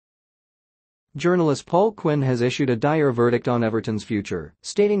Journalist Paul Quinn has issued a dire verdict on Everton's future,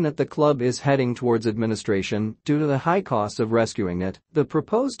 stating that the club is heading towards administration due to the high costs of rescuing it. The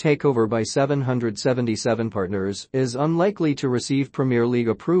proposed takeover by 777 partners is unlikely to receive Premier League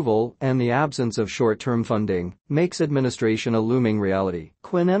approval, and the absence of short-term funding makes administration a looming reality.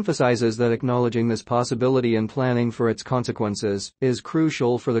 Quinn emphasizes that acknowledging this possibility and planning for its consequences is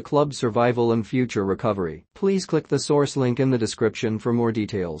crucial for the club's survival and future recovery. Please click the source link in the description for more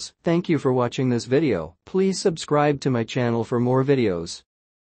details. Thank you for watching this video. Please subscribe to my channel for more videos.